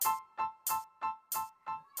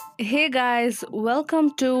Hey guys,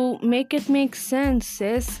 welcome to Make It Make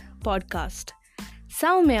Sense's podcast.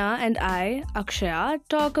 Soumya and I, Akshaya,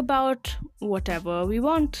 talk about whatever we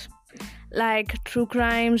want, like true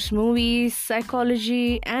crimes, movies,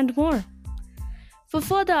 psychology, and more. For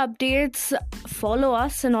further updates, follow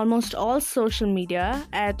us on almost all social media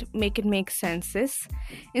at Make It Make Senses,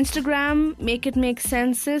 Instagram, Make It Make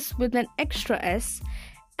Senses with an extra S,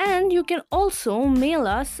 and you can also mail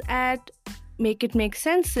us at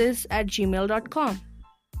makeitmakesenses@gmail.com.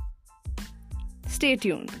 Stay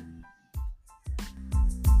tuned.